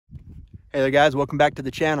Hey there guys, welcome back to the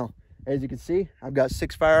channel. As you can see, I've got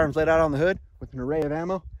 6 firearms laid out on the hood with an array of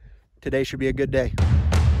ammo. Today should be a good day.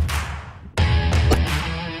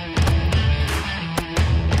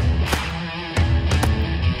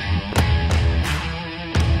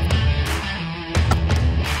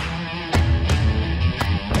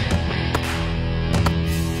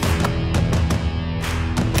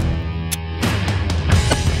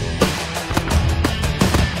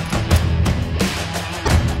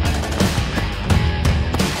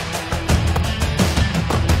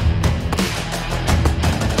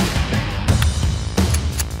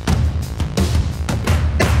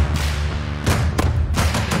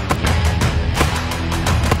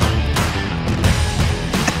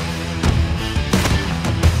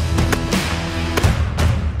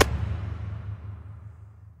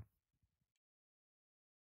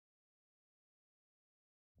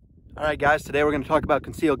 All right guys, today we're going to talk about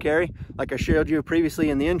concealed carry. Like I showed you previously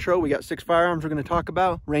in the intro, we got 6 firearms we're going to talk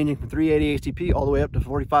about, ranging from 380 ACP all the way up to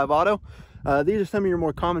 45 auto. These are some of your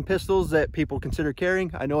more common pistols that people consider carrying.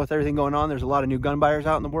 I know with everything going on, there's a lot of new gun buyers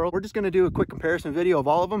out in the world. We're just going to do a quick comparison video of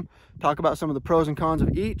all of them, talk about some of the pros and cons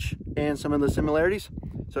of each and some of the similarities.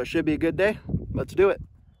 So it should be a good day. Let's do it.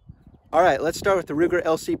 All right, let's start with the Ruger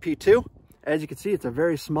LCP2. As you can see, it's a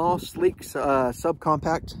very small, sleek,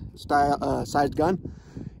 subcompact style sized gun.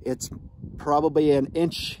 It's probably an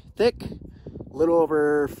inch thick, a little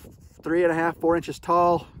over 3.5, 4 inches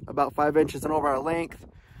tall, about 5 inches in overall length,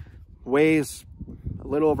 weighs a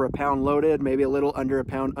little over a pound loaded, maybe a little under a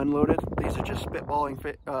pound unloaded. These are just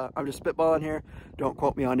spitballing. I'm just spitballing here. Don't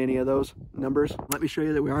quote me on any of those numbers. Let me show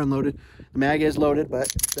you that we are unloaded. The mag is loaded,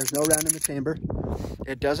 but there's no round in the chamber.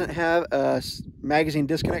 It doesn't have a magazine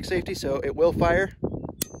disconnect safety, so it will fire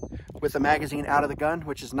with the magazine out of the gun,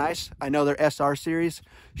 which is nice. I know their SR series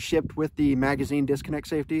shipped with the magazine disconnect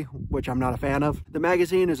safety, which I'm not a fan of. The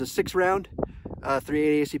magazine is a 6-round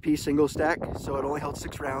 380 ACP single stack, so it only holds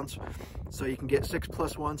 6 rounds. So you can get 6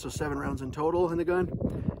 plus 1, so 7 rounds in total in the gun.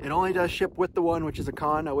 It only does ship with the one, which is a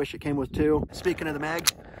con. I wish it came with 2. Speaking of the mag,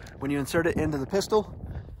 when you insert it into the pistol,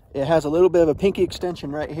 it has a little bit of a pinky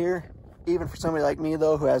extension right here. Even for somebody like me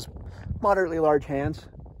though, who has moderately large hands,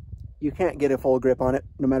 you can't get a full grip on it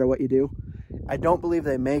no matter what you do. I don't believe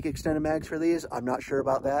they make extended mags for these. I'm not sure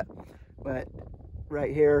about that. But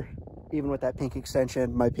right here, even with that pinky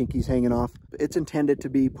extension, my pinky's hanging off. It's intended to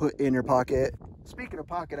be put in your pocket. Speaking of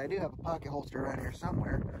pocket, I do have a pocket holster around here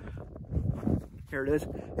somewhere. Here it is.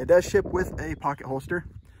 It does ship with a pocket holster.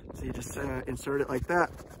 So you just insert it like that,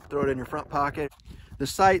 throw it in your front pocket. The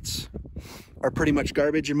sights are pretty much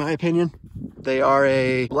garbage in my opinion. They are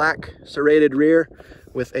a black serrated rear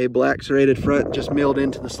with a black serrated front just milled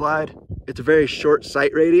into the slide. It's a very short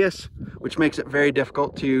sight radius, which makes it very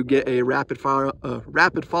difficult to get a rapid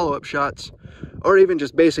follow-up shots, or even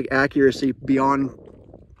just basic accuracy beyond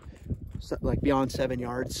 7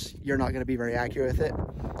 yards. You're not going to be very accurate with it.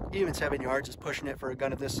 Even 7 yards is pushing it for a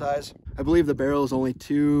gun of this size. I believe the barrel is only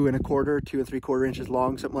 2 3/4 inches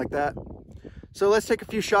long, something like that. So let's take a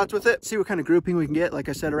few shots with it, see what kind of grouping we can get. Like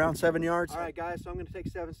I said, around 7 yards. All right, guys, so I'm going to take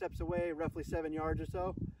 7 steps away, roughly 7 yards or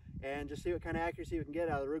so, and just see what kind of accuracy we can get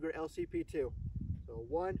out of the Ruger LCP2. So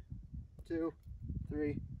 1, 2,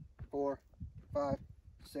 3, 4, 5,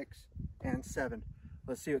 6, and 7.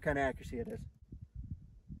 Let's see what kind of accuracy it is.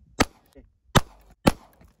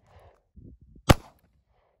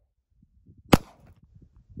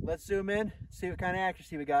 Let's zoom in, see what kind of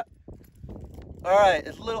accuracy we got. All right,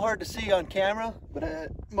 it's a little hard to see on camera, but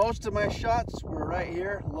most of my shots were right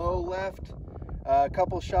here, low left. A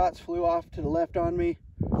couple shots flew off to the left on me.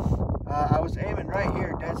 I was aiming right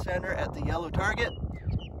here, dead center at the yellow target.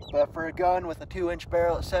 But for a gun with a 2-inch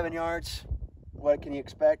barrel at 7 yards, what can you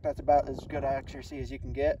expect? That's about as good accuracy as you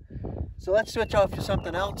can get. So let's switch off to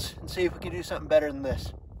something else and see if we can do something better than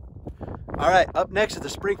this. All right, up next is the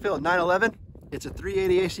Springfield 911. It's a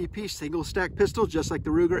 380 ACP single stack pistol, just like the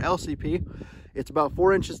Ruger LCP. It's about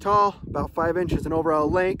 4 inches tall, about 5 inches in overall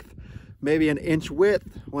length, maybe an inch width.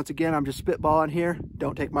 Once again, I'm just spitballing here.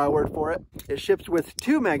 Don't take my word for it. It ships with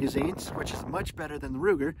 2 magazines, which is much better than the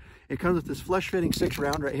Ruger. It comes with this flush fitting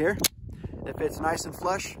 6-round right here. It fits nice and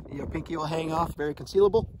flush. Your pinky will hang off, very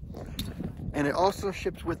concealable. And it also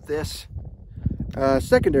ships with this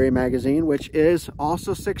secondary magazine, which is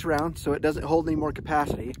also 6 rounds, so it doesn't hold any more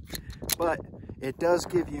capacity, but it does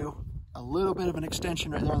give you a little bit of an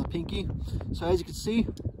extension right there on the pinky. So as you can see,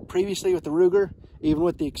 previously with the Ruger, even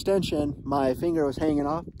with the extension, my finger was hanging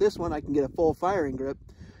off. This one, I can get a full firing grip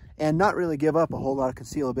and not really give up a whole lot of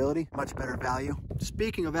concealability. Much better value.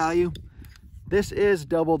 Speaking of value, this is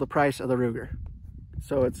double the price of the Ruger.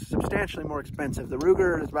 so it's substantially more expensive. The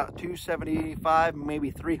Ruger is about $275,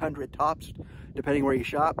 maybe $300 tops, depending where you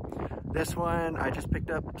shop. This one I just picked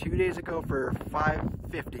up 2 days ago for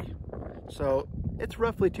 $550, so it's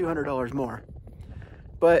roughly $200 more.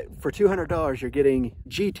 But for $200, you're getting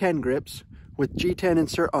G10 grips with G10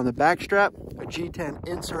 insert on the back strap, a G10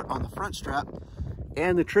 insert on the front strap,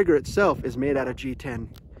 and the trigger itself is made out of G10.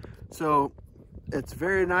 So it's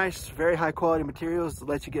very nice, very high quality materials. It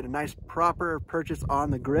lets you get a nice proper purchase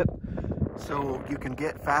on the grip, so you can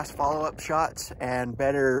get fast follow-up shots and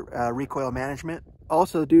better recoil management.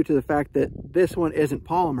 Also, due to the fact that this one isn't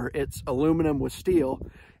polymer, it's aluminum with steel.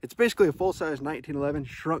 It's basically a full-size 1911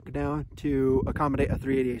 shrunk down to accommodate a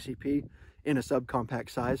 380 ACP in a subcompact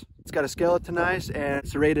size. It's got a skeletonized and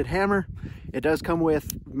serrated hammer. It does come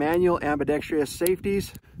with manual ambidextrous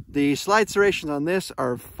safeties. The slide serrations on this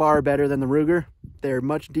are far better than the Ruger. They're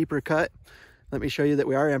much deeper cut. Let me show you that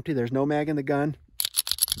we are empty. There's no mag in the gun.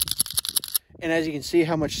 And as you can see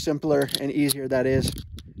how much simpler and easier that is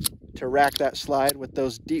to rack that slide with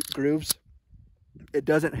those deep grooves. It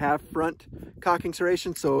doesn't have front cocking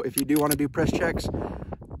serration, so if you do want to do press checks,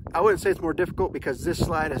 I wouldn't say it's more difficult because this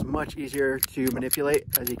slide is much easier to manipulate,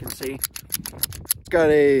 as you can see. It's got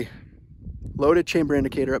a loaded chamber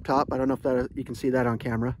indicator up top. I don't know if you can see that on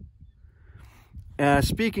camera.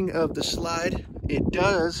 Speaking of the slide, it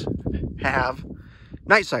does have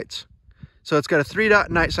night sights. So it's got a 3-dot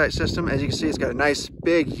night sight system. As you can see, it's got a nice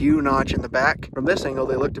big U notch in the back. From this angle,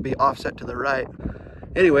 they look to be offset to the right.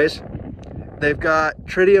 Anyways, they've got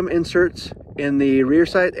tritium inserts in the rear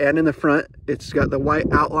sight and in the front. It's got the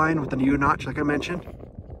white outline with the U notch, like I mentioned.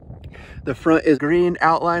 The front is green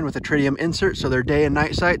outline with a tritium insert, so they're day and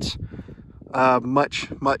night sights. Much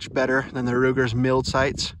better than the Ruger's milled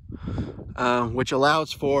sights, which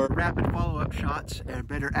allows for rapid follow-up shots and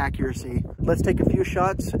better accuracy. Let's take a few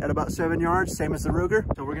shots at about 7 yards, same as the Ruger.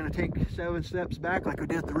 So we're gonna take 7 steps back like we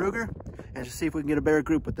did at the Ruger, and just see if we can get a better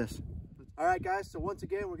group with this. All right, guys, so once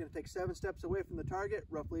again, we're gonna take 7 steps away from the target,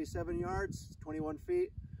 roughly 7 yards, 21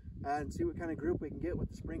 feet, and see what kind of group we can get with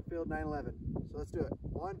the Springfield 911. So let's do it.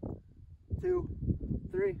 1, 2,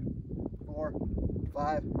 3, 4,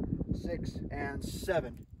 5, 6, and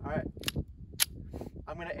 7. All right.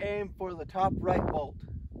 I'm gonna aim for the top right bolt.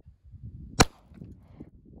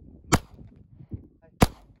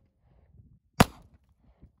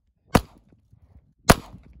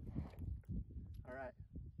 All right,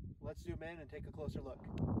 let's zoom in and take a closer look.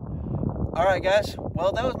 All right, guys,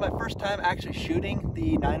 well, that was my first time actually shooting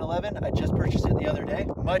the 911. I just purchased it the other day.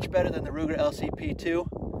 Much better than the Ruger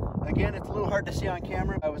LCP2. Again, it's a little hard to see on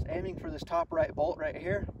camera. I was aiming for this top right bolt right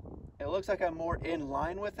here. It looks like I'm more in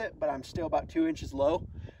line with it, but I'm still about 2 inches low.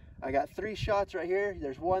 I got 3 shots right here.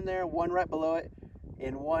 There's one there, one right below it,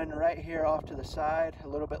 and one right here off to the side, a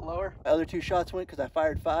little bit lower. My other 2 shots went because I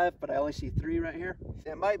fired 5, but I only see 3 right here.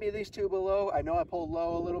 It might be these 2 below. I know I pulled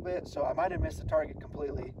low a little bit, so I might have missed the target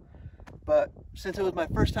completely. But since it was my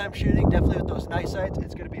first time shooting, definitely with those night sights,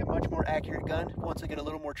 it's going to be a much more accurate gun once I get a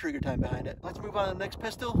little more trigger time behind it. Let's move on to the next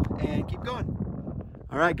pistol and keep going.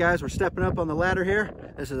 All right, guys, we're stepping up on the ladder here.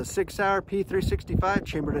 This is a 6 Sauer P365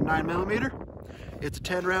 chambered in 9mm. It's a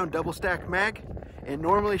 10-round double stack mag. It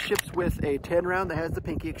normally ships with a 10-round that has the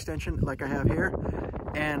pinky extension like I have here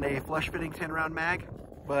and a flush fitting 10-round mag.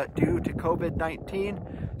 But due to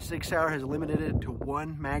COVID-19, 6 Sauer has limited it to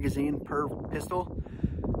 1 magazine per pistol.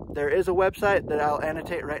 There is a website that I'll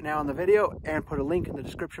annotate right now in the video and put a link in the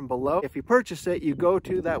description below. If you purchase it, you go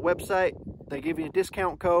to that website, they give you a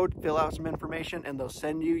discount code, fill out some information, and they'll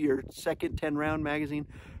send you your second 10-round magazine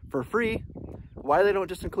for free. Why they don't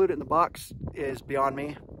just include it in the box is beyond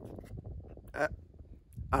me. I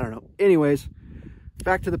don't know. Anyways,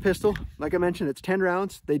 back to the pistol. Like I mentioned, it's 10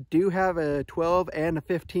 rounds. They do have a 12 and a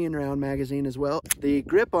 15-round magazine as well. The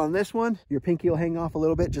grip on this one, your pinky will hang off a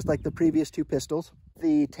little bit, just like the previous 2 pistols.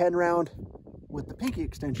 The 10-round with the pinky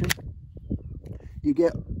extension, you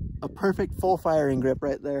get a perfect full firing grip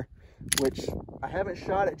right there, which I haven't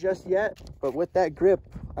shot it just yet, but with that grip,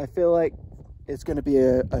 I feel like it's going to be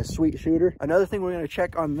a sweet shooter. Another thing we're going to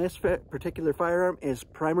check on this particular firearm is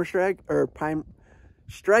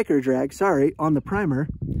striker drag, sorry, on the primer.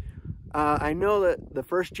 I know that the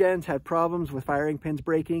first gens had problems with firing pins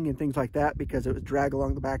breaking and things like that because it was drag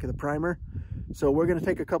along the back of the primer. So we're going to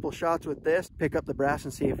take a couple shots with this, pick up the brass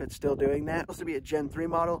and see if it's still doing that. It's supposed to be a Gen 3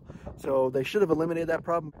 model, so they should have eliminated that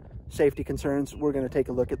problem. Safety concerns, we're going to take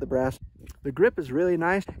a look at the brass. The grip is really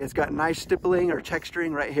nice. It's got nice stippling or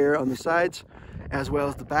texturing right here on the sides, as well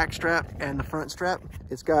as the back strap and the front strap.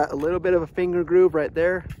 It's got a little bit of a finger groove right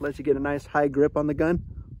there, lets you get a nice high grip on the gun.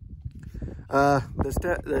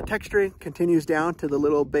 The texturing continues down to the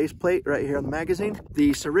little base plate right here on the magazine.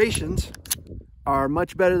 The serrations are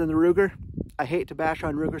much better than the Ruger. I hate to bash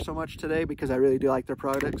on Ruger so much today because I really do like their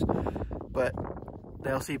products, but the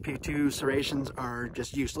LCP2 serrations are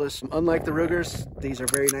just useless. Unlike the Rugers, these are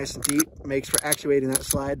very nice and deep. Makes for actuating that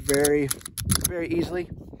slide very, very easily.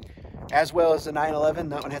 As well as the 911,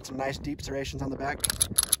 that one had some nice deep serrations on the back.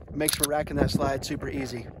 It makes for racking that slide super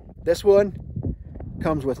easy. This one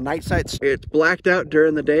comes with night sights. It's blacked out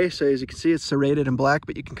during the day, so as you can see, it's serrated in black,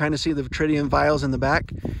 but you can kind of see the tritium vials in the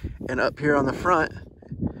back. And up here on the front,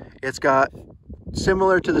 it's got,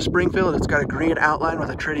 similar to the Springfield, it's got a green outline with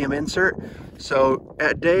a tritium insert. So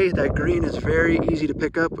at day, that green is very easy to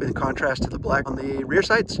pick up in contrast to the black on the rear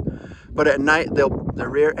sights. But at night, the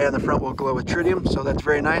rear and the front will glow with tritium, so that's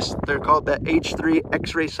very nice. They're called the H3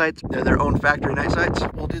 X-ray sights. They're their own factory night sights.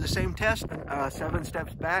 We'll do the same test, 7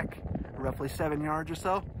 steps back, roughly 7 yards or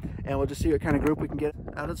so, and we'll just see what kind of group we can get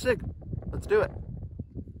out of the SIG. Let's do it.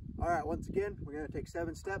 All right, once again, we're gonna take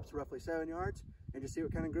 7 steps, roughly 7 yards, and just see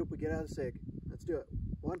what kind of group we get out of the SIG. Let's do it.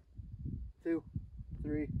 1, 2,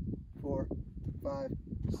 3, 4, 5,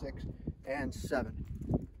 6, and 7.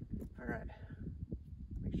 All right,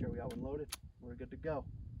 make sure we got one loaded. We're good to go.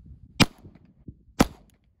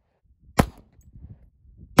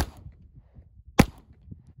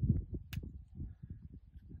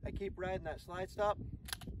 I keep riding that slide stop.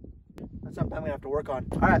 That's something I'm gonna have to work on.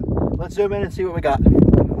 All right, let's zoom in and see what we got.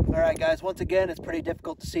 All right, guys, once again, it's pretty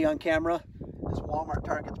difficult to see on camera. This Walmart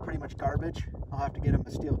target's pretty much garbage. I'll have to get him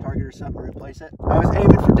a steel target or something to replace it. I was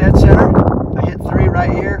aiming for dead center. I hit 3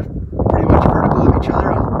 right here, pretty much vertical of each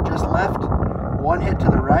other, just left. 1 hit to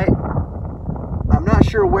the right. I'm not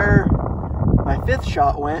sure where my 5th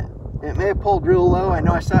shot went. It may have pulled real low. I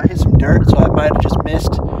know I saw it hit some dirt, so I might have just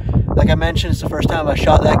missed. Like I mentioned, it's the first time I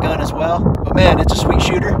shot that gun as well. But man, it's a sweet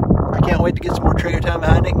shooter. I can't wait to get some more trigger time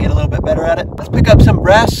behind it and get a little bit better at it. Let's pick up some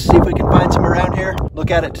brass, see if we can find some around here. Look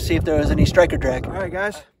at it to see if there was any striker drag. All right,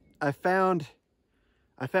 guys, I found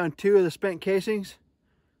 2 of the spent casings.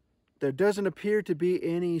 There doesn't appear to be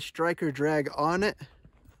any striker drag on it.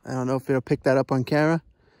 I don't know if it'll pick that up on camera,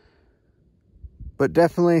 but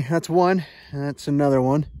definitely that's one, and that's another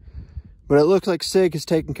one. But it looks like SIG has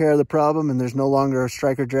taken care of the problem and there's no longer a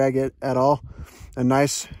striker drag at all. A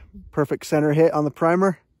nice, perfect center hit on the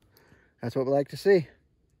primer. That's what we like to see.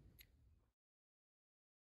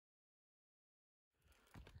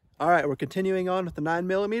 All right, we're continuing on with the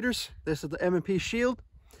 9mm. This is the M&P Shield.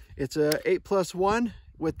 It's a 8+1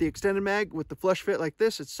 with the extended mag. With the flush fit like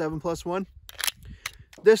this, it's 7+1.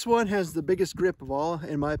 This one has the biggest grip of all,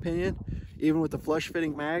 in my opinion. Even with the flush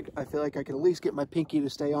fitting mag, I feel like I can at least get my pinky to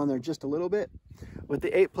stay on there just a little bit. With the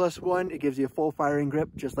 8+1, it gives you a full firing grip,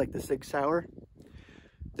 just like the Sig Sauer.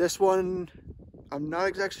 This one, I'm not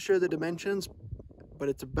exactly sure the dimensions, but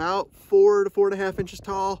it's about 4 to 4.5 inches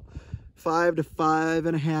tall, 5 to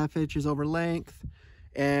 5.5 inches over length,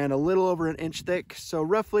 and a little over 1 inch thick. So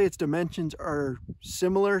roughly its dimensions are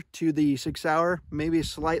similar to the Sig Sauer, maybe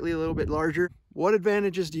slightly a little bit larger. What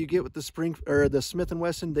advantages do you get with the Smith &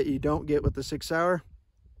 Wesson that you don't get with the Sig Sauer?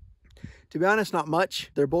 To be honest, not much.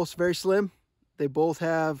 They're both very slim. They both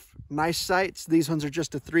have nice sights. These ones are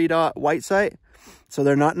just a 3-dot white sight, so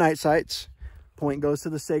they're not night sights. Point goes to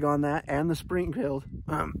the SIG on that, and the Springfield,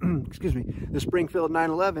 excuse me, the Springfield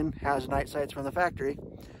 911 has night sights from the factory,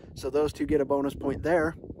 so those two get a bonus point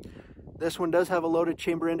there. This one does have a loaded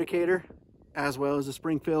chamber indicator, as well as the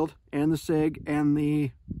Springfield and the SIG and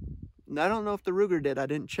the, I don't know if the Ruger did, I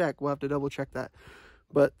didn't check, we'll have to double check that.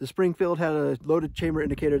 But the Springfield had a loaded chamber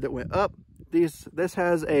indicator that went up. This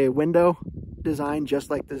has a window design just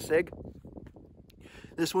like the SIG.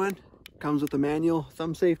 This one comes with a manual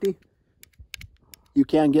thumb safety. You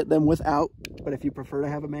can get them without, but if you prefer to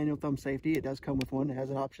have a manual thumb safety, it does come with one. It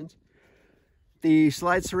has options. The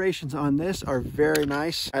slide serrations on this are very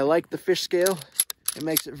nice. I like the fish scale. It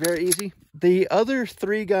makes it very easy. The other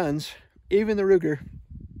 3 guns, even the Ruger,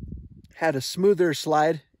 had a smoother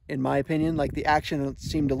slide, in my opinion. Like the action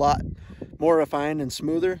seemed a lot more refined and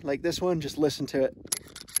smoother. Like this one, just listen to it.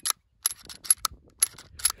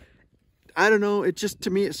 I don't know, it just, to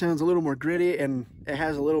me, it sounds a little more gritty and it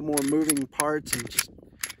has a little more moving parts and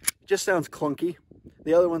just sounds clunky.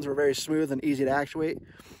 The other ones were very smooth and easy to actuate.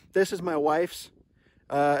 This is my wife's.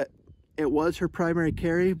 It was her primary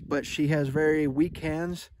carry, but she has very weak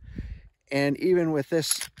hands. And even with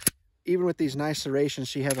these nice serrations,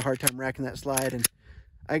 she has a hard time racking that slide. And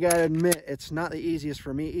I gotta admit, it's not the easiest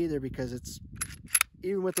for me either, because it's,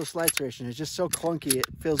 even with those slide serrations, it's just so clunky. It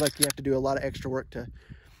feels like you have to do a lot of extra work to,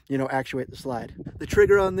 you know, actuate the slide. The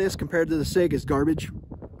trigger on this compared to the SIG is garbage.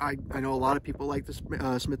 I know a lot of people like the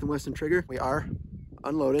Smith & Wesson trigger. We are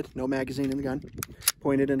unloaded, no magazine in the gun,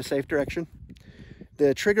 pointed in a safe direction.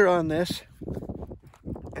 The trigger on this,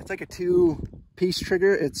 it's like a 2-piece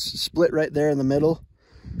trigger. It's split right there in the middle.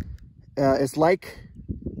 It's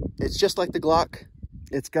just like the Glock.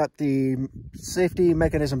 It's got the safety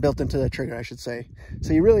mechanism built into the trigger, I should say.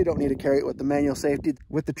 So you really don't need to carry it with the manual safety.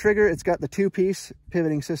 With the trigger, it's got the 2-piece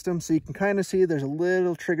pivoting system. So you can kind of see there's a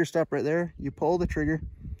little trigger stop right there. You pull the trigger,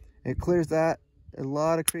 it clears that, a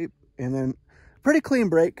lot of creep, and then pretty clean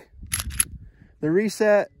break. The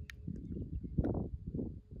reset,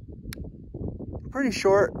 pretty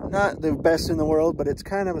short, not the best in the world, but it's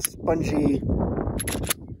kind of a spongy,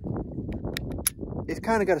 it's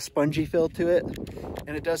kind of got a spongy feel to it.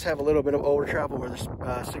 And it does have a little bit of over travel, where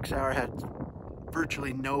the 6 Hour had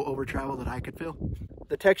virtually no over travel that I could feel.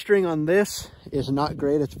 The texturing on this is not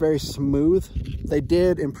great. It's very smooth. They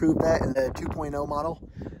did improve that in the 2.0 model,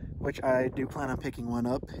 which I do plan on picking one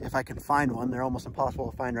up if I can find one. They're almost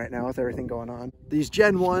impossible to find right now with everything going on. These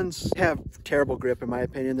Gen 1s have terrible grip in my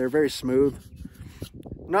opinion. They're very smooth.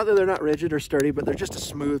 Not that they're not rigid or sturdy, but they're just a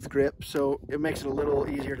smooth grip, so it makes it a little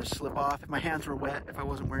easier to slip off. If my hands were wet, if I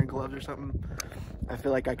wasn't wearing gloves or something, I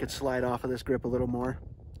feel like I could slide off of this grip a little more.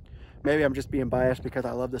 Maybe I'm just being biased because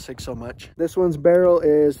I love the SIG so much. This one's barrel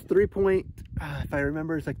is if I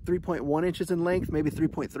remember, it's like 3.1 inches in length, maybe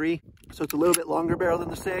 3.3. So it's a little bit longer barrel than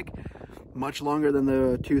the SIG, much longer than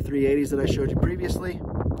the two 380s that I showed you previously.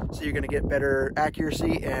 So you're gonna get better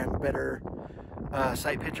accuracy and better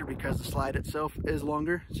sight picture because the slide itself is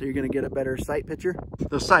longer. So you're gonna get a better sight picture.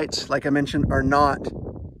 Those sights, like I mentioned, are not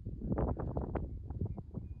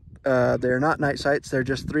they're not night sights. They're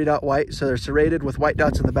just 3-dot white. So they're serrated with white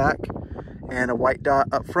dots in the back and a white dot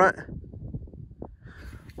up front.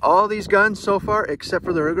 All these guns so far, except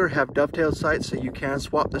for the Ruger, have dovetailed sights, so you can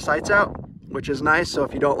swap the sights out, which is nice. So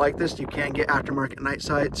if you don't like this, you can get aftermarket night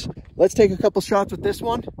sights. Let's take a couple shots with this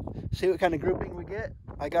one, see what kind of grouping we get.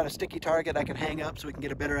 I got a sticky target I can hang up so we can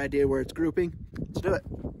get a better idea where it's grouping. Let's do it.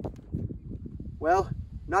 Well,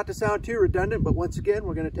 not to sound too redundant, but once again,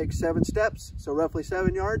 we're going to take 7 steps, so roughly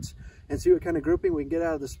 7 yards, and see what kind of grouping we can get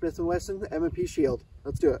out of the Smith & Wesson M&P Shield.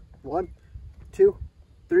 Let's do it. 1, 2,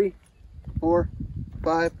 3, 4,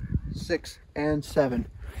 5, 6, and 7.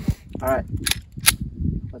 All right,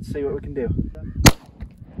 let's see what we can do.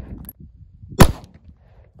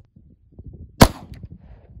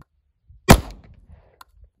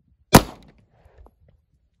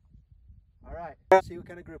 All right, let's see what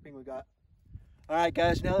kind of grouping we got. All right,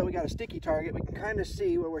 guys, now that we got a sticky target, we can kind of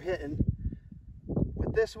see where we're hitting.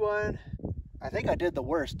 With this one, I think I did the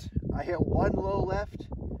worst. I hit 1 low left,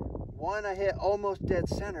 1 I hit almost dead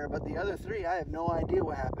center, but the other 3, I have no idea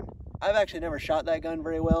what happened. I've actually never shot that gun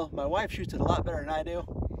very well. My wife shoots it a lot better than I do.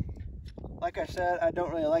 Like I said, I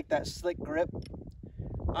don't really like that slick grip.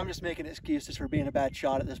 I'm just making excuses for being a bad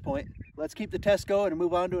shot at this point. Let's keep the test going and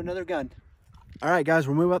move on to another gun. All right, guys,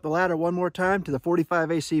 we'll move up the ladder one more time to the 45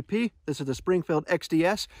 ACP. This is the Springfield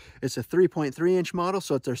XDS. It's a 3.3-inch model,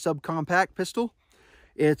 so it's their subcompact pistol.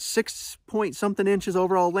 It's 6-point-something inches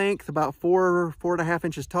overall length, about 4.5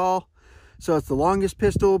 inches tall. So it's the longest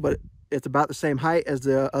pistol, but it's about the same height as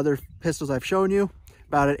the other pistols I've shown you.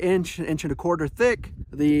 About an inch and a quarter thick.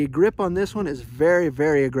 The grip on this one is very,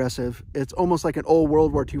 very aggressive. It's almost like an old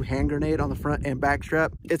World War II hand grenade on the front and back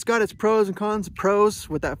strap. It's got its pros and cons. Pros,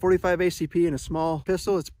 with that 45 ACP and a small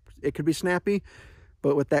pistol, it could be snappy,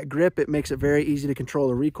 but with that grip, it makes it very easy to control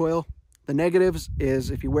the recoil. The negatives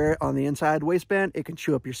is if you wear it on the inside waistband, it can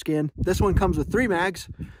chew up your skin. This one comes with 3 mags.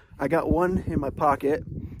 I got one in my pocket.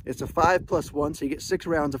 It's a 5+1, so you get 6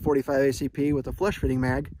 rounds of 45 ACP with a flush fitting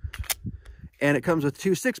mag. And it comes with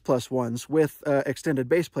 2 6+1s with extended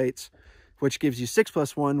base plates, which gives you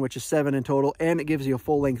 6+1, which is 7 in total, and it gives you a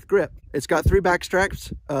full-length grip. It's got 3 back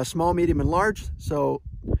straps, small, medium, and large. So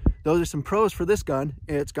those are some pros for this gun.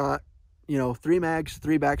 It's got, 3 mags,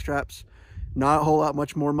 3 back straps. Not a whole lot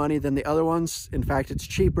much more money than the other ones. In fact, it's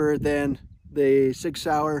cheaper than the Sig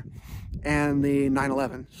Sauer and the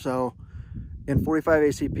 911. So in 45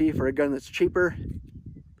 ACP for a gun that's cheaper,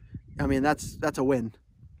 I mean, that's a win.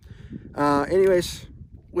 Anyways,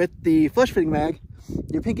 with the flush fitting mag,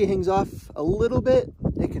 your pinky hangs off a little bit.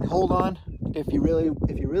 It can hold on if you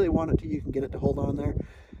really want it to. You can get it to hold on there.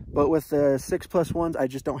 But with the 6+1s, I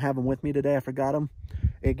just don't have them with me today. I forgot them.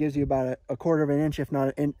 It gives you about a quarter of an inch, if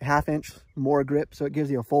not a half inch more grip. So it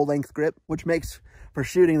gives you a full length grip, which makes for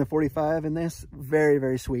shooting the 45 in this very,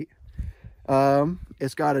 very sweet.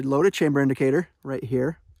 It's got a loaded chamber indicator right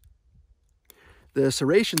here. The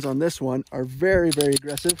serrations on this one are very, very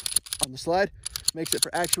aggressive on the slide. Makes it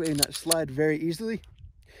for actuating that slide very easily.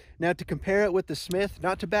 Now to compare it with the Smith,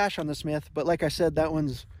 not to bash on the Smith, but like I said, that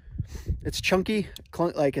one's, it's chunky,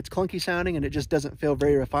 like it's clunky sounding, and it just doesn't feel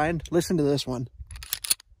very refined. Listen to this one.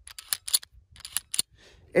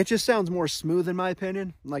 It just sounds more smooth in my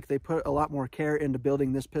opinion, like they put a lot more care into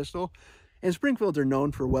building this pistol. And Springfields are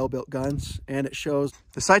known for well-built guns, and it shows.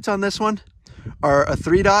 The sights on this one are a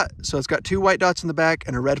 3-dot, so it's got 2 white dots in the back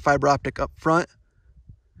and a red fiber optic up front,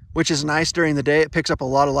 which is nice during the day. It picks up a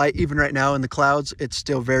lot of light. Even right now in the clouds, it's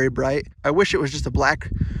still very bright. I wish it was just a black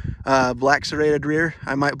serrated rear.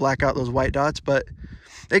 I might black out those white dots, but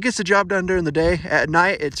it gets the job done during the day. At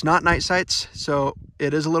night, it's not night sights, so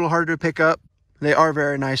it is a little harder to pick up. They are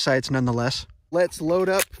very nice sights nonetheless. Let's load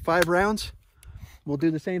up 5 rounds. We'll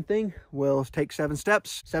do the same thing. We'll take 7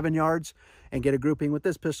 steps, 7 yards, and get a grouping with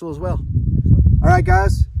this pistol as well. All right,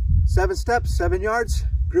 guys, 7 steps, 7 yards,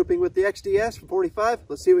 grouping with the XDS from 45.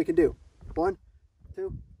 Let's see what we can do. 1,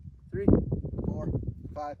 2, 3, 4,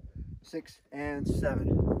 5, 6, and 7.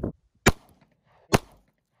 And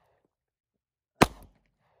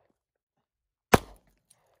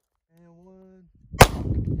 1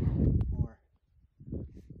 more.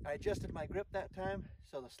 I adjusted my grip that time,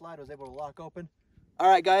 so the slide was able to lock open. All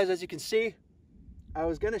right, guys, as you can see, I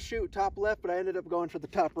was gonna shoot top left, but I ended up going for the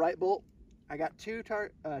top right bolt. I got two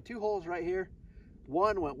holes right here.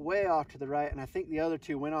 One went way off to the right, and I think the other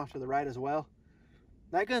 2 went off to the right as well.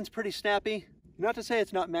 That gun's pretty snappy. Not to say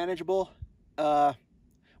it's not manageable.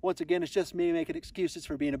 Once again, it's just me making excuses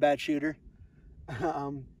for being a bad shooter.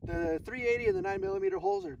 The 380 and the 9mm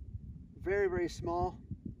holes are very, very small,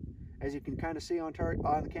 as you can kind of see on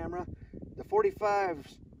the camera. The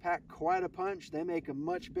 45s pack quite a punch. They make a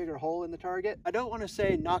much bigger hole in the target. I don't want to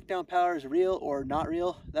say knockdown power is real or not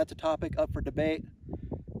real. That's a topic up for debate.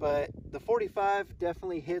 But the 45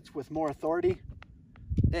 definitely hits with more authority.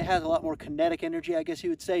 It has a lot more kinetic energy, I guess you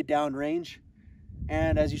would say, downrange.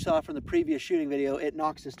 And as you saw from the previous shooting video, it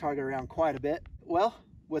knocks this target around quite a bit. Well,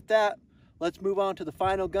 with that, let's move on to the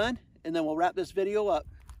final gun, and then we'll wrap this video up.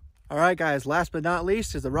 All right, guys, last but not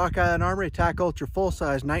least is the Rock Island Armory TAC Ultra Full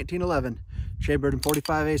Size 1911 chambered in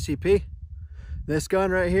 45 ACP. This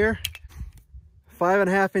gun right here,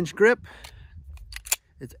 5.5-inch grip.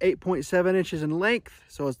 It's 8.7 inches in length,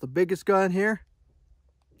 so it's the biggest gun here.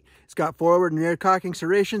 It's got forward and rear cocking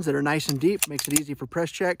serrations that are nice and deep, makes it easy for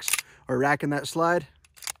press checks or racking that slide.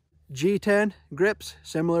 G10 grips,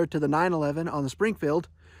 similar to the 911 on the Springfield.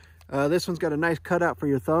 This one's got a nice cutout for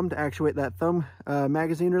your thumb to actuate that thumb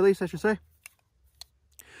magazine release, I should say.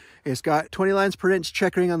 It's got 20 lines per inch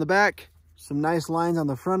checkering on the back, some nice lines on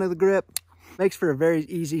the front of the grip. Makes for a very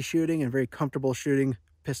easy shooting and very comfortable shooting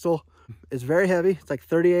pistol. It's very heavy. It's like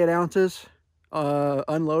 38 ounces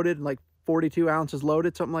unloaded, like 42 ounces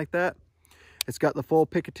loaded, something like that. It's got the full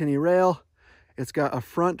Picatinny rail. It's got a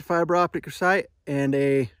front fiber optic sight and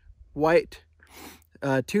a white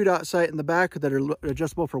 2-dot sight in the back that are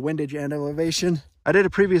adjustable for windage and elevation. I did a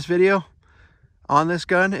previous video on this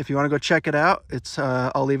gun. If you want to go check it out, it's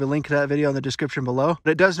I'll leave a link to that video in the description below.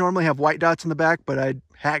 But it does normally have white dots in the back, but I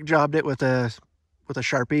hack jobbed it with a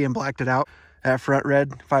Sharpie and blacked it out. That front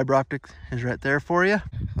red fiber optic is right there for you.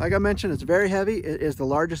 Like I mentioned, it's very heavy. It is the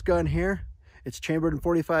largest gun here. It's chambered in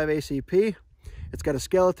 45 ACP. It's got a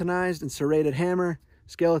skeletonized and serrated hammer,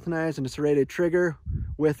 skeletonized and a serrated trigger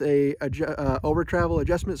with a over travel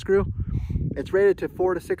adjustment screw. It's rated to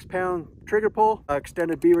 4 to 6 pound trigger pull,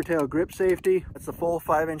 extended beaver tail grip safety. It's the full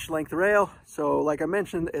 5-inch length rail. So like I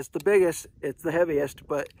mentioned, it's the biggest, it's the heaviest,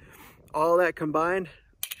 but all that combined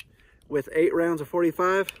with 8 rounds of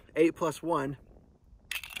 45, 8 plus 1,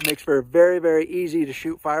 makes for a very, very easy to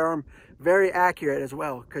shoot firearm. Very accurate as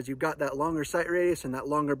well, because you've got that longer sight radius and that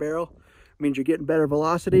longer barrel. It means you're getting better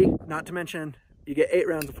velocity, not to mention you get 8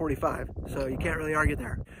 rounds of 45, so you can't really argue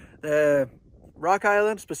there. The Rock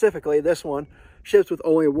Island, specifically this one, ships with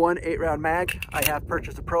only one 8-round mag. I have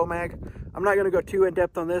purchased a Pro Mag. I'm not going to go too in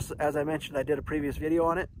depth on this. As I mentioned, I did a previous video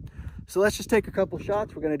on it. So let's just take a couple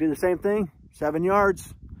shots. We're going to do the same thing, 7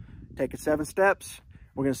 yards, take it 7 steps.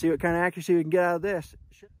 We're going to see what kind of accuracy we can get out of this.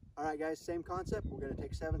 All right, guys, same concept. We're going to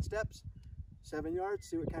take 7 steps, 7 yards,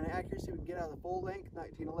 see what kind of accuracy we can get out of the full length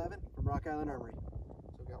 1911 from Rock Island Armory.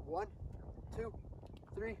 So we got 1, 2,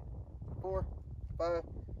 3, 4, 5,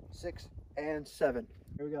 6, and 7.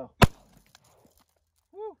 Here we go.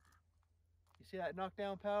 Woo! You see that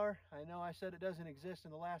knockdown power? I know I said it doesn't exist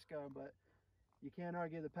in the last gun, but you can't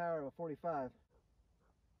argue the power of a 45.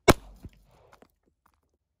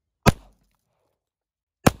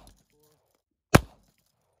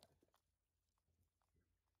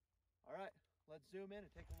 All right, let's zoom in and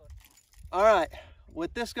take a look. All right,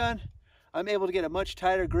 with this gun, I'm able to get a much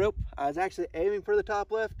tighter group. I was actually aiming for the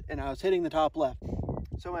top left, and I was hitting the top left.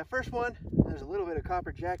 So my first one, there's a little bit of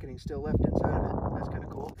copper jacketing still left inside of it. That's kind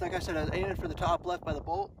of cool. Like I said, I was aiming for the top left by the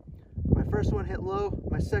bolt. My first one hit low,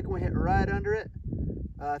 my second one hit right under it.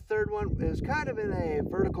 Third one is kind of in a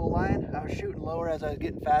vertical line. I was shooting lower as I was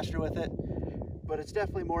getting faster with it, but it's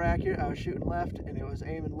definitely more accurate. I was shooting left and it was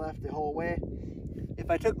aiming left the whole way.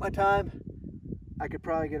 If I took my time, I could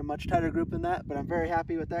probably get a much tighter group than that, but I'm very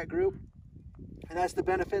happy with that group. And that's the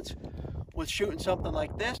benefits with shooting something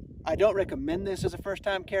like this. I don't recommend this as a first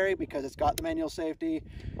time carry because it's got the manual safety.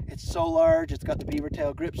 It's so large, it's got the beaver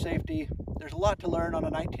tail grip safety. There's a lot to learn on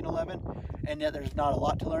a 1911, and yet there's not a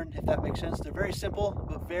lot to learn, if that makes sense. They're very simple,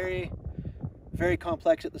 but very, very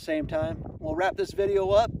complex at the same time. We'll wrap this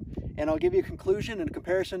video up, and I'll give you a conclusion and a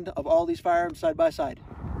comparison of all these firearms side by side.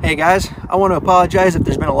 Hey guys, I want to apologize if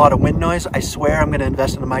there's been a lot of wind noise. I swear I'm going to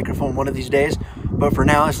invest in a microphone one of these days, but for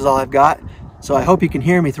now, this is all I've got. So I hope you can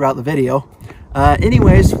hear me throughout the video.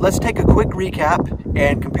 Anyways, let's take a quick recap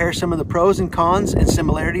and compare some of the pros and cons and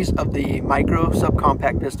similarities of the micro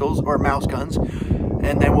subcompact pistols or mouse guns.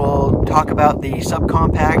 And then we'll talk about the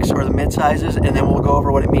subcompacts or the mid-sizes, and then we'll go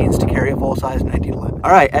over what it means to carry a full-size 1911.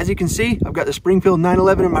 All right, as you can see, I've got the Springfield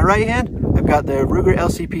 911 in my right hand. I've got the Ruger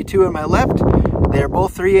LCP2 in my left. They're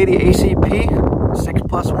both 380 ACP,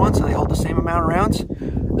 6+1, so they hold the same amount of rounds.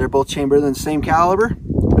 They're both chambered in the same caliber.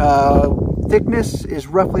 Thickness is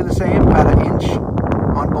roughly the same, about 1 inch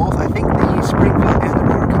on both. I think the Springfield and the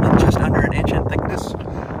Ruger come in just under 1 inch in thickness.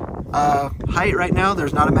 Height right now,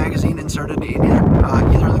 there's not a magazine inserted in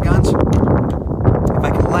either of the guns. If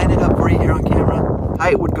I can line it up for you here on camera,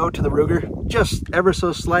 height would go to the Ruger just ever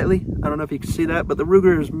so slightly. I don't know if you can see that, but the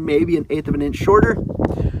Ruger is maybe 1/8 of an inch shorter.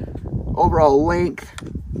 Overall length,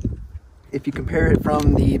 if you compare it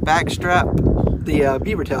from the back strap, the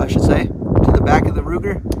beaver tail I should say, to the back of the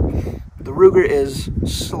Ruger is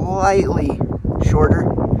slightly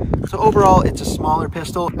shorter. So overall, it's a smaller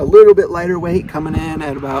pistol, a little bit lighter weight, coming in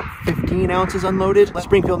at about 15 ounces unloaded. The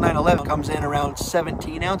Springfield 911 comes in around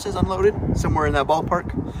 17 ounces unloaded, somewhere in that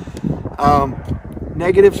ballpark.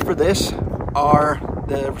 Negatives for this are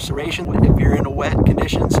the serration. If you're in wet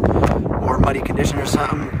conditions or muddy conditions or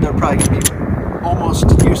something, they're probably going to be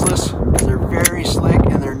almost useless. They're very slick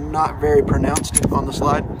and they're not very pronounced on the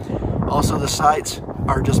slide. Also, the sights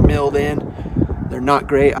are just milled in. They're not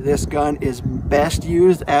great. This gun is best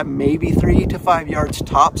used at maybe 3 to 5 yards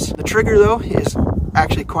tops. The trigger though is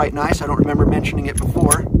actually quite nice. I don't remember mentioning it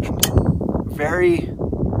before. Very,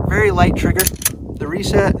 very light trigger. The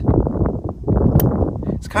reset,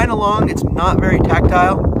 it's kind of long. It's not very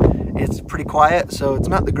tactile. It's pretty quiet, so it's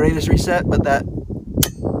not the greatest reset, but that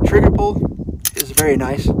trigger pull is very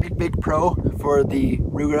nice. Big pro for the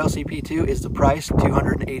Ruger LCP2 is the price,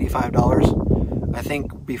 $285. I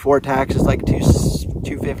think before tax is like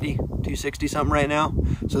 $250, $260 something right now.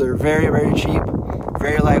 So they're very, very cheap,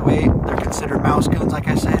 very lightweight. They're considered mouse guns, like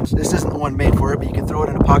I said. This isn't the one made for it, but you can throw it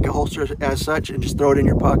in a pocket holster as such and just throw it in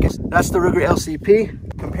your pocket. That's the Ruger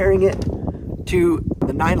LCP. Comparing it to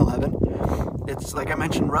the 911, it's like I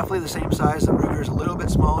mentioned, roughly the same size. The Ruger is a little bit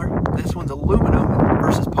smaller. This one's aluminum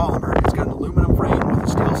versus polymer. It's got an aluminum frame with a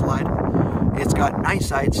steel slide. It's got night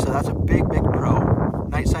sights, so that's a big, big pro.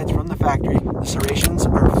 Night sights from the factory. The serrations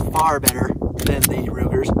are far better than the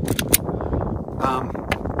Rugers.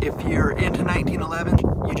 If you're into 1911,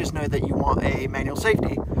 you just know that you want a manual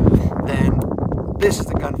safety, then this is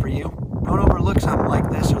the gun for you. Don't overlook something like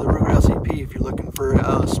this or the Ruger LCP if you're looking for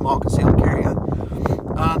a small concealed carry gun.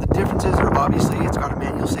 The differences are obviously it's got a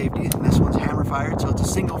manual safety. This one's hammer fired, so it's a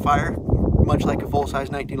single fire, much like a full-size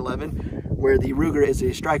 1911, where the Ruger is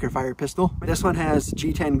a striker fire pistol. This one has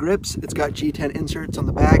G10 grips. It's got G10 inserts on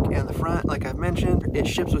the back and the front, like I've mentioned. It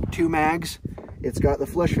ships with 2 mags. It's got the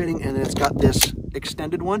flush fitting, and then it's got this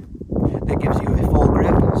extended one that gives you a full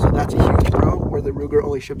grip. So that's a huge pro, where the Ruger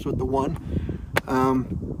only ships with the 1.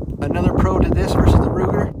 Another pro to this versus the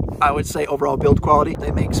Ruger, I would say overall build quality.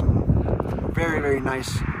 They make some very, very nice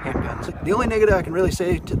handguns. The only negative I can really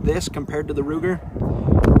say to this compared to the Ruger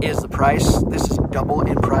is the price. This is double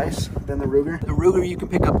in price than the Ruger. The Ruger, you can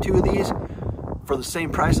pick up 2 of these for the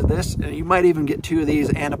same price of this, and you might even get 2 of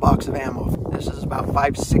these and a box of ammo. This is about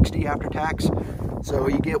 $560 after tax. So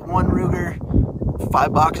you get 1 Ruger,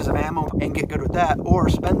 5 boxes of ammo, and get good with that, or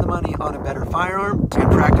spend the money on a better firearm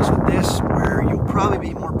and practice with this, where you'll probably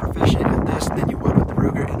be more proficient at this than you would with the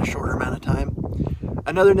Ruger in a shorter amount of time.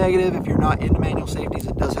 Another negative, if you're not into manual safeties,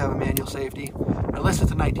 it does have a manual safety. Unless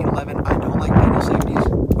it's a 1911, I don't like manual safeties,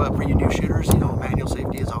 but for you new shooters, you know, manual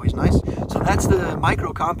safety is always nice. So that's the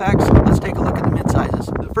micro compacts. Let's take a look at the mid sizes.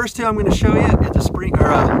 The first two I'm going to show you is the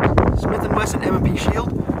Smith & Wesson M&P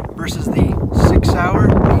Shield versus the Sig Sauer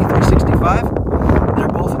P365. They're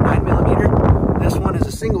both 9mm. This one is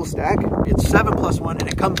a single stack. It's 7+1 and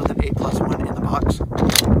it comes with an 8+1 in the box.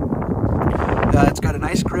 It's got a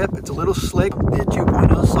nice grip. It's a little slick. The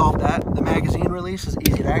 2.0 solved that. The magazine release is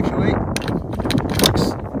easy to actuate.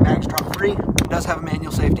 Works mags drop free. It does have a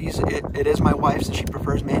manual safeties. It is my wife's and she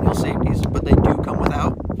prefers manual safeties, but they do come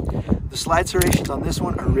without. The slide serrations on this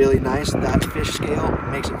one are really nice. That fish scale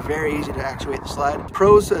makes it very easy to actuate the slide.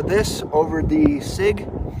 Pros of this over the SIG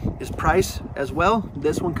is price as well.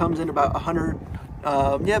 This one comes in about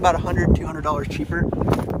about $100, $200 cheaper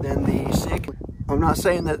than the SIG. I'm not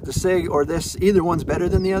saying that the SIG or this, either one's better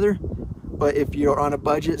than the other, but if you're on a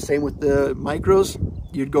budget, same with the micros,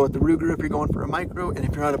 you'd go with the Ruger if you're going for a micro, and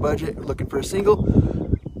if you're on a budget looking for a single,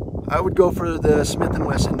 I would go for the Smith &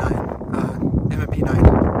 Wesson 9, M&P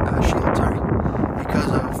 9 Shield, sorry,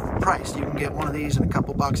 because of price. You can get one of these and a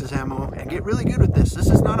couple boxes ammo and get really good with this. This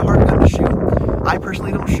is not a hard gun to shoot. I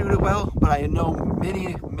personally don't shoot it well, but I know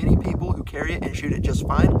many people who carry it and shoot it just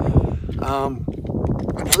fine.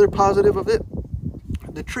 Another positive of it,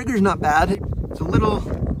 the trigger's not bad. It's a little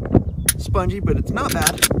spongy, but it's not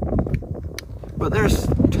bad. But there's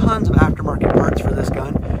tons of aftermarket parts for this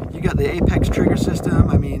gun. You got the Apex trigger system.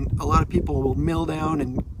 I mean, a lot of people will mill down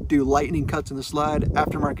and do lightning cuts in the slide.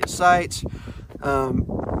 Aftermarket sights,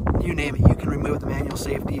 you name it. You can remove the manual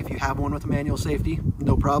safety if you have one with a manual safety,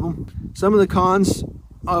 no problem. Some of the cons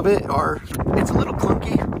of it are, it's a little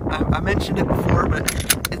clunky. I mentioned it before, but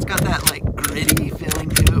it's got that like gritty feeling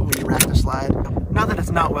to it when you rack the slide. Not that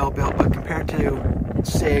it's not well built, but compared to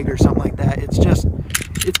SIG or something like that, it's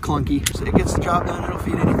clunky. So it gets the job done, it'll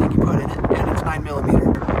feed anything you put in it, and it's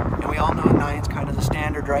 9mm. And we all know 9's kind of the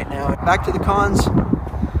standard right now. Back to the cons,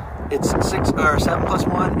 it's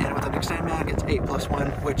 7+1, and with an extended mag, it's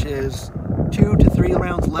 8+1, which is 2 to 3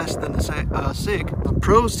 rounds less than the SIG. The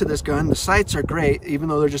pros to this gun, the sights are great, even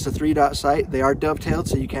though they're just a 3-dot sight. They are dovetailed,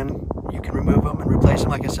 so you can remove them and replace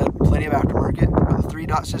them. Like I said, plenty of aftermarket, but the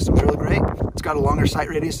 3-dot system's really great. It's got a longer sight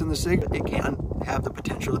radius than the SIG. It can have the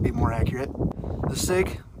potential to be more accurate. The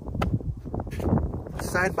SIG,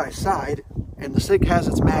 side by side, and the SIG has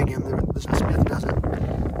its mag in, the Smith doesn't.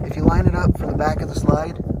 If you line it up from the back of the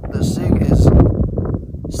slide, the SIG is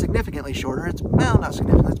significantly shorter. It's, well, not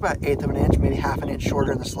significant, it's about 1/8 of an inch, maybe 1/2 an inch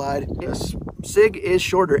shorter in the slide. The SIG is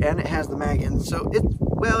shorter and it has the mag in, so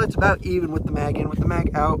it's about even with the mag in. With the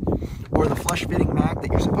mag out, or the flush fitting mag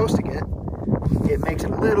that you're supposed to get, it makes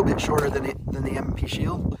it a little bit shorter than the M&P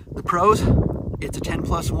Shield. The pros, it's a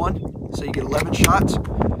 10+1, so you get 11 shots.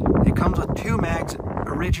 It comes with 2 mags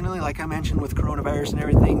originally, like I mentioned, with coronavirus and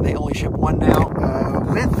everything. They only ship 1 now.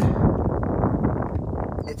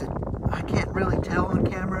 I can't really tell on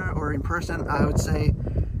camera or in person. I would say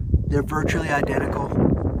they're virtually identical.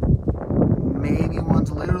 Maybe one's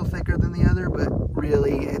a little thicker than the other, but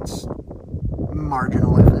really it's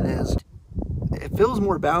marginal if it is. It feels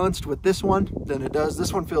more balanced with this one than it does.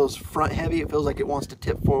 This one feels front heavy. It feels like it wants to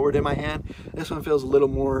tip forward in my hand. This one feels a little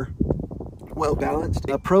more well balanced.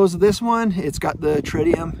 The pros of this one, it's got the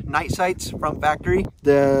tritium night sights from factory.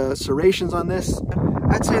 The serrations on this,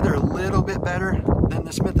 I'd say they're a little bit better than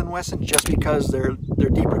the Smith & Wesson just because they're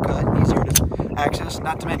deeper cut, easier to access.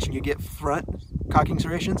 Not to mention you get front cocking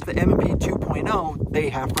serrations. The M&P 2.0, they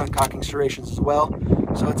have front cocking serrations as well.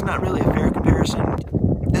 So it's not really a fair comparison.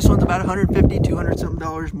 This one's about $150, $200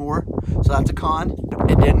 something more, so that's a con.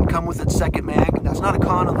 It didn't come with its second mag. That's not a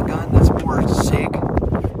con on the gun, that's more SIG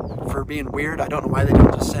for being weird. I don't know why they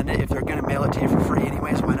don't just send it. If they're gonna mail it to you for free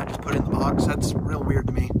anyways, why not just put it in the box? That's real weird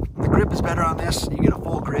to me. The grip is better on this. You get a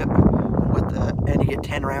full grip and you get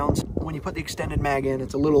 10 rounds. When you put the extended mag in,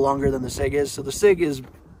 it's a little longer than the SIG is, so the SIG is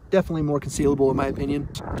definitely more concealable in my opinion.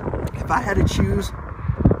 If I had to choose,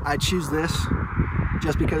 I'd choose this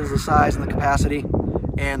just because of the size and the capacity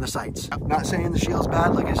and the sights. I'm not saying the Shield's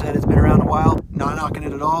bad. Like I said, it's been around a while. Not knocking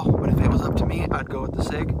it at all, but if it was up to me, I'd go with the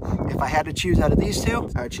SIG. If I had to choose out of these two,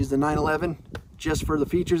 I would choose the 911 just for the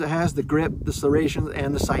features it has, the grip, the serrations,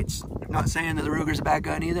 and the sights. Not saying that the Ruger's a bad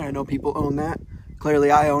gun either. I know people own that.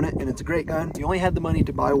 Clearly I own it, and it's a great gun. If you only had the money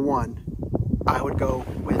to buy one, I would go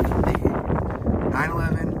with the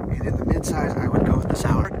 911, and in the mid-size, I would go with the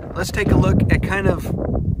Sauer. Let's take a look at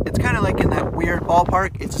it's kind of like in that weird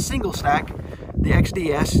ballpark. It's a single stack. The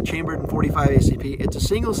XDS, chambered in 45 ACP. It's a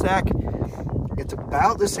single stack. It's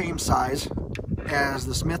about the same size as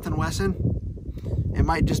the Smith & Wesson. It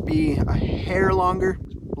might just be a hair longer,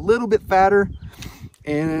 a little bit fatter,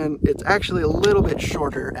 and it's actually a little bit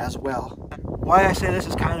shorter as well. Why I say this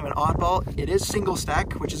is kind of an oddball, it is single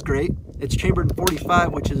stack, which is great. It's chambered in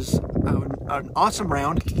 45, which is an awesome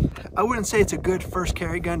round. I wouldn't say it's a good first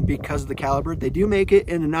carry gun because of the caliber. They do make it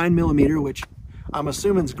in a 9mm, which I'm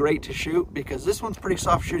assuming it's great to shoot because this one's pretty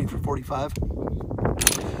soft shooting for 45.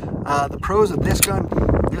 The pros of this gun,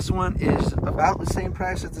 this one is about the same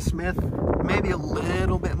price as the Smith, maybe a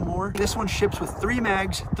little bit more. This one ships with 3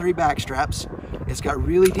 mags, 3 back straps. It's got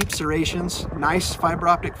really deep serrations, nice fiber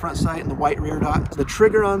optic front sight and the white rear dot. The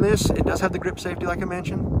trigger on this, it does have the grip safety like I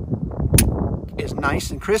mentioned. It's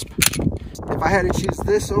nice and crisp. If I had to choose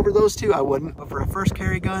this over those two, I wouldn't. But for a first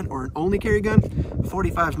carry gun or an only carry gun,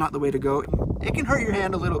 45 is not the way to go. It can hurt your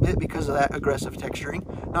hand a little bit because of that aggressive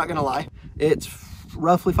texturing, not gonna lie. It's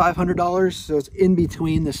roughly $500, so it's in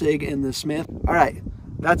between the SIG and the Smith. All right,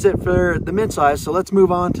 that's it for the mid-size, so let's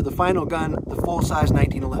move on to the final gun, the full-size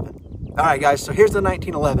 1911. All right, guys, so here's the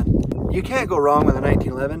 1911. You can't go wrong with a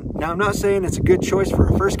 1911. Now, I'm not saying it's a good choice for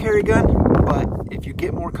a first carry gun, but if you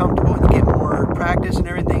get more comfortable and you get more practice and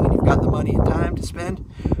everything, and you've got the money and time to spend,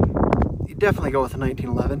 you definitely go with a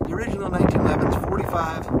 1911. The original 1911 is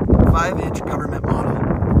 45, 5-inch government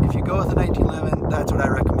model. If you go with a 1911, that's what I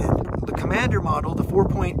recommend. The Commander model, the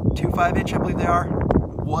 4.25 inch, I believe they are,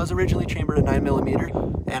 was originally chambered at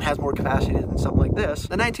 9mm and has more capacity than something like this.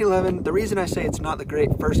 The 1911, the reason I say it's not the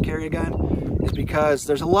great first carry gun is because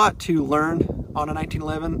there's a lot to learn on a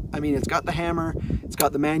 1911. I mean, it's got the hammer, it's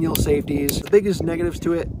got the manual safeties. The biggest negatives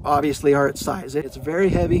to it, obviously, are its size. It's very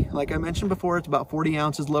heavy. Like I mentioned before, it's about 40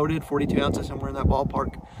 ounces loaded, 42 ounces, somewhere in that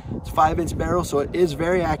ballpark. It's a 5-inch barrel, so it is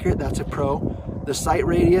very accurate. That's a pro. The sight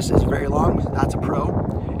radius is very long. That's a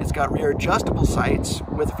pro. It's got rear adjustable sights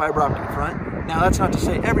with a fiber optic front. Now, that's not to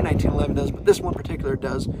say every 1911 does, but this one particular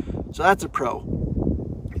does. So that's a pro.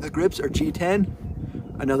 The grips are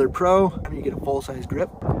G10, another pro. I mean, you get a full-size grip.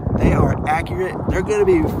 They are accurate. They're going to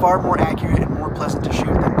be far more accurate and more pleasant to shoot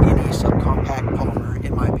than any subcompact polymer,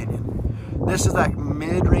 in my opinion. This is that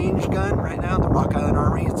mid-range gun right now, the Rock Island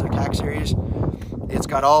Armory. It's their TAC series. It's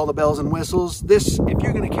got all the bells and whistles. This, if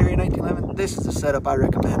you're going to carry a 1911, this is the setup I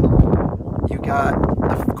recommend. You got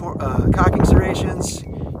the cocking serrations.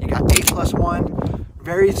 You got 8+1,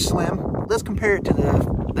 very slim. Let's compare it to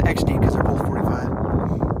the XD because they're both 45.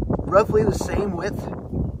 Roughly the same width.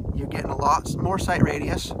 You're getting a lot more sight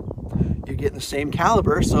radius. You're getting the same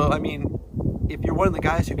caliber. So, I mean, if you're one of the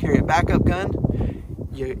guys who carry a backup gun,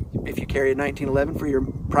 if you carry a 1911 for your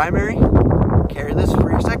primary, carry this for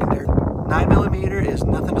your secondary. 9mm is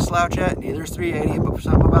nothing to slouch at, neither is 380, but for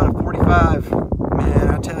something about a 45, man,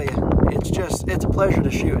 I tell you, it's a pleasure to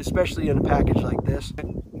shoot, especially in a package like this.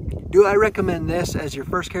 Do I recommend this as your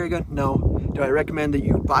first carry gun? No. Do I recommend that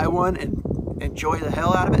you buy one and enjoy the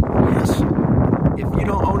hell out of it? Yes. If you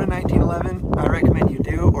don't own a 1911, I recommend you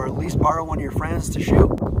do, or at least borrow one of your friends to shoot.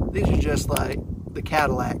 These are just like the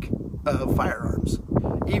Cadillac of firearms.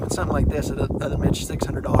 Even something like this at the mid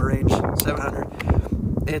 $600 range,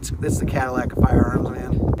 $700. It's the Cadillac of firearms,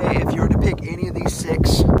 man. Hey, if you were to pick any of these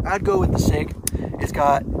 6, I'd go with the SIG. It's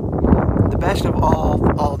got the best of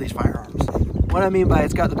all of these firearms. What I mean by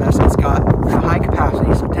it's got the best, it's got the high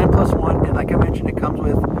capacity, so 10+1, and like I mentioned, it comes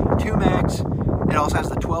with 2 mags. It also has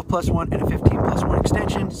the 12+1 and a 15+1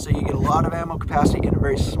 extension, so you get a lot of ammo capacity in a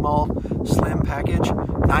very small, slim package.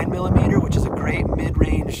 9mm, which is a great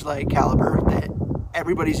mid-range like caliber that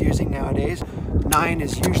everybody's using nowadays. 9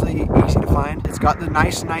 is usually easy to find. It's got the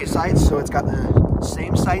nice night sights, so it's got the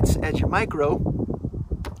same sights as your micro.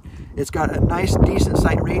 It's got a nice decent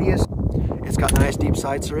sight radius. It's got nice deep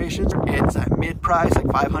side serrations. It's at mid price, like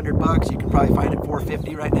 $500. You can probably find it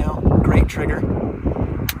 $450 right now. Great trigger.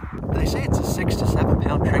 They say it's a 6 to 7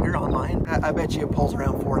 pound trigger online. I bet you it pulls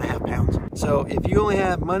around 4.5 pounds. So if you only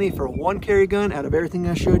have money for one carry gun out of everything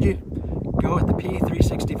I showed you, go with the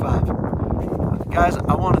P365. Guys,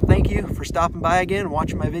 I want to thank you for stopping by again and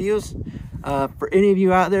watching my videos. For any of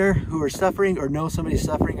you out there who are suffering or know somebody's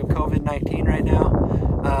suffering of COVID-19 right now,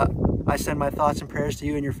 I send my thoughts and prayers to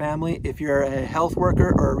you and your family. If you're a health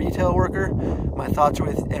worker or a retail worker, my thoughts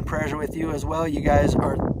and prayers are with you as well. You guys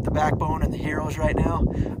are the backbone and the heroes right now.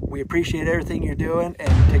 We appreciate everything you're doing,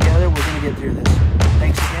 and together we're going to get through this.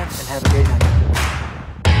 Thanks again, and have a great night.